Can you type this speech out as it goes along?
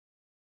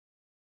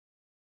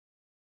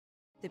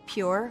The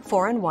Pure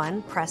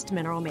 4-in-1 Pressed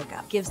Mineral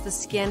Makeup gives the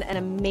skin an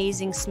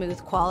amazing smooth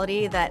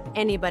quality that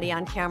anybody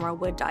on camera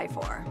would die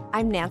for.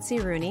 I'm Nancy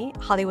Rooney,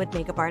 Hollywood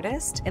makeup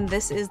artist, and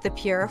this is the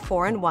Pure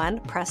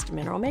 4-in-1 Pressed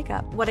Mineral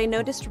Makeup. What I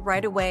noticed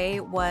right away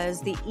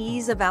was the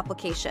ease of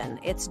application.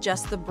 It's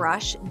just the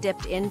brush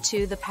dipped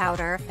into the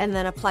powder and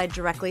then applied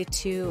directly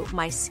to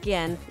my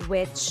skin,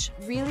 which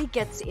really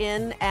gets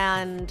in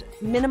and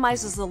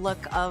minimizes the look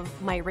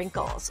of my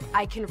wrinkles.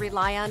 I can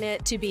rely on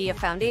it to be a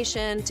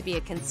foundation, to be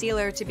a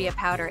concealer, to be a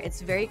powder.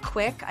 It's very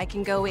quick. I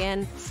can go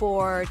in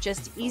for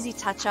just easy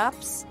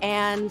touch-ups,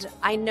 and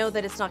I know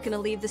that it's not going to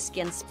leave the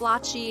skin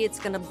splotchy. It's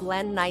going to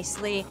blend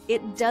nicely.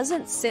 It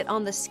doesn't sit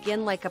on the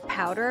skin like a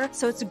powder,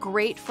 so it's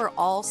great for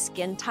all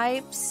skin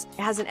types.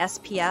 It has an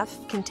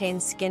SPF,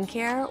 contains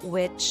skincare,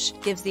 which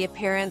gives the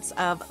appearance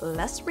of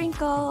less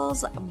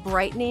wrinkles,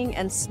 brightening,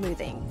 and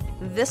smoothing.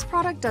 This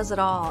product does it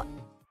all.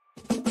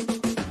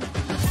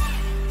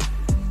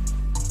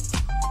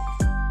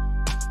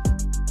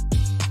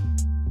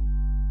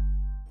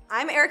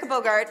 I'm Erica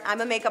Bogart,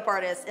 I'm a makeup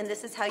artist, and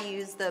this is how you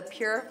use the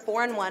Pure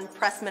 4-in-1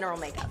 Pressed Mineral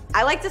Makeup.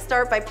 I like to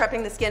start by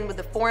prepping the skin with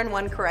the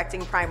 4-in-1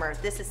 Correcting Primer.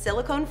 This is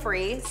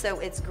silicone-free, so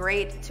it's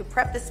great to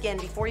prep the skin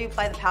before you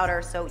apply the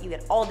powder so you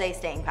get all-day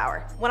staying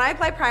power. When I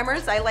apply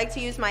primers, I like to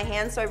use my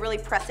hands so I really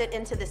press it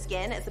into the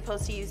skin as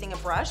opposed to using a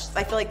brush.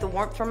 I feel like the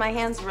warmth from my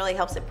hands really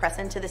helps it press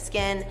into the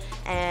skin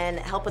and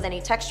help with any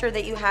texture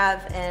that you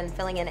have and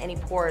filling in any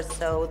pores,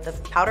 so the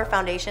powder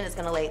foundation is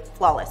gonna lay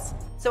flawless.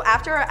 So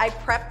after I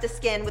prep the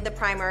skin with the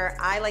primer,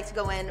 I like to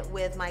go in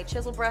with my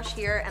chisel brush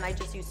here and I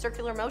just use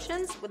circular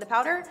motions with the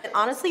powder. It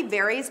honestly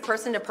varies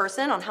person to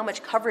person on how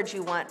much coverage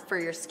you want for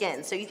your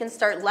skin. So you can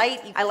start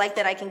light. I like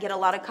that I can get a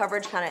lot of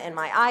coverage kind of in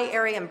my eye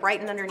area and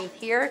brighten underneath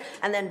here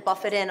and then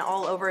buff it in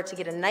all over to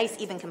get a nice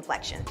even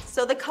complexion.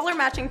 So the color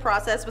matching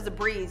process was a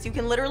breeze. You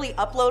can literally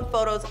upload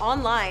photos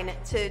online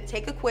to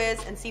take a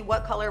quiz and see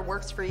what color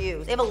works for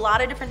you. They have a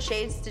lot of different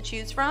shades to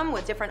choose from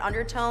with different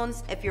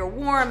undertones. If you're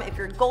warm, if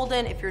you're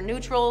golden, if you're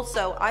neutral,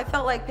 so I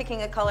felt like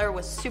picking a color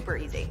was super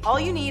easy. All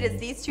you need is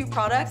these two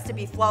products to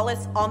be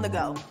flawless on the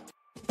go.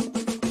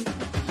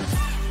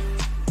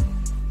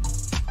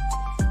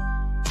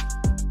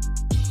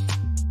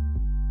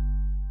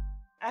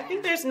 I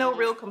think there's no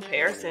real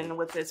comparison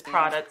with this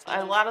product.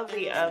 A lot of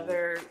the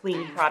other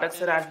cleaning products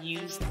that I've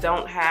used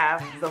don't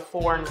have the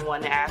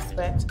 4-in-1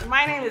 aspect.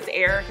 My name is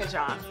Erica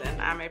Johnson.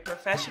 I'm a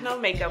professional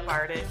makeup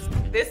artist.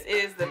 This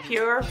is the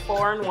Pure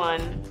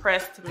 4-in-1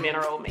 Pressed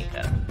Mineral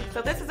Makeup.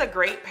 So this is a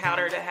great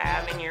powder to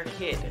have in your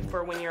kit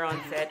for when you're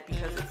on set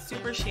because it's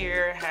super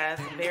sheer, has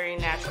a very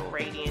natural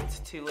radiance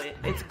to it.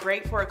 It's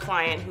great for a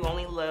client who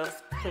only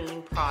loves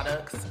clean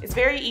products. It's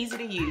very easy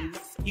to use.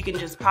 You can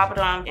just pop it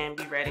on and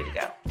be ready to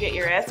go. Get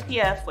your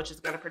SPF, which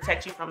is going to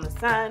protect you from the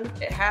sun.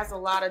 It has a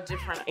lot of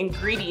different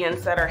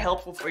ingredients that are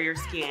helpful for your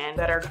skin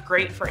that are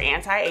great for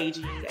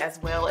anti-aging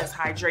as well as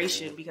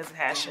hydration because it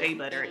has shea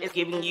butter. It's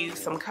giving you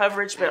some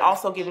coverage but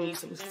also giving you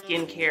some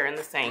skincare in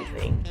the same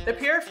thing. The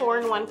Pure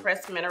 4-in-1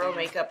 Pressed Mineral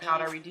Makeup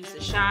Powder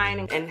reduces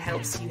shine and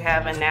helps you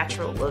have a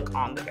natural look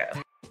on the go.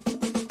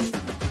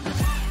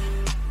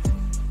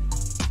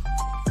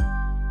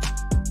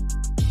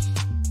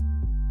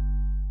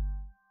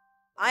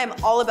 I am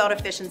all about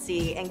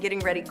efficiency and getting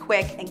ready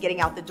quick and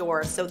getting out the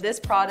door, so this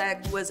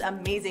product was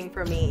amazing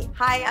for me.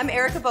 Hi, I'm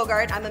Erica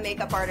Bogart. I'm a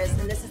makeup artist,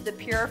 and this is the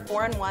Pure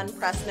 4-in-1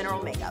 Pressed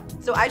Mineral Makeup.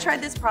 So I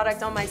tried this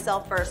product on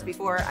myself first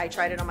before I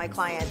tried it on my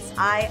clients.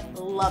 I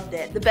loved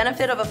it. The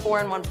benefit of a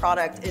 4-in-1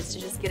 product is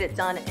to just get it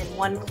done in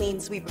one clean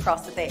sweep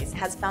across the face. It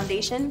has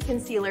foundation,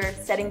 concealer,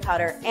 setting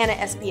powder, and an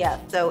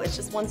SPF, so it's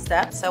just one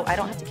step, so I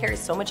don't have to carry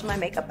so much in my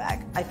makeup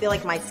bag. I feel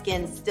like my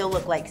skin still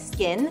looked like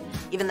skin,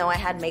 even though I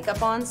had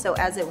makeup on, so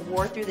as it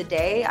wore through the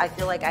day, I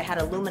feel like I had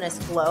a luminous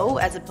glow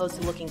as opposed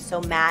to looking so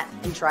matte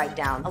and dried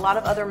down. A lot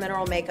of other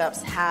mineral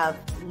makeups have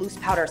loose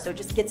powder, so it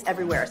just gets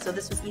everywhere. So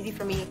this was easy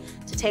for me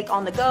to take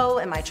on the go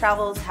in my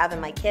travels, have in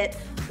my kit,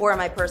 or in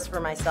my purse for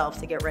myself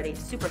to get ready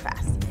super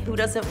fast. Who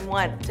doesn't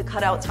want to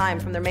cut out time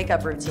from their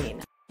makeup routine?